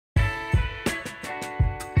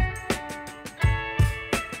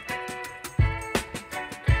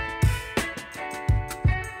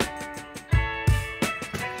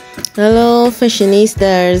Hello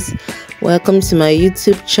fashionistas, welcome to my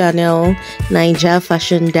YouTube channel Naija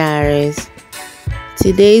Fashion Diaries.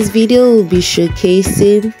 Today's video will be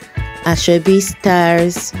showcasing Asoebi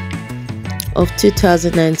styles of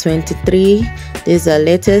 2023. These are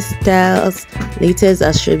latest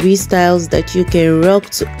Asoebi styles that you can rock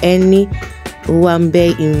to any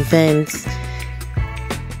Owambe event.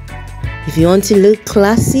 If you want to look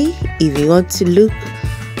classy, if you want to look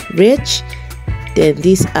rich, then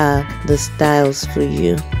these are the styles for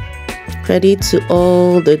you. Credit to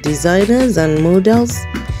all the designers and models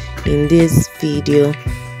in this video.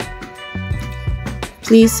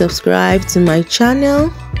 Please subscribe to my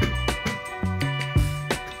channel,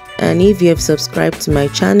 and if you have subscribed to my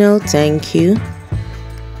channel, thank you.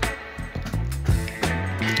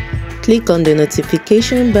 Click on the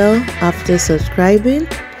notification bell after subscribing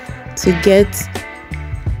to get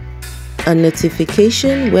a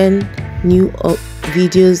notification when new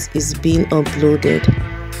videos is being uploaded.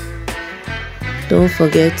 Don't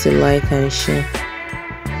forget to like and share.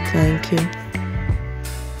 Thank you.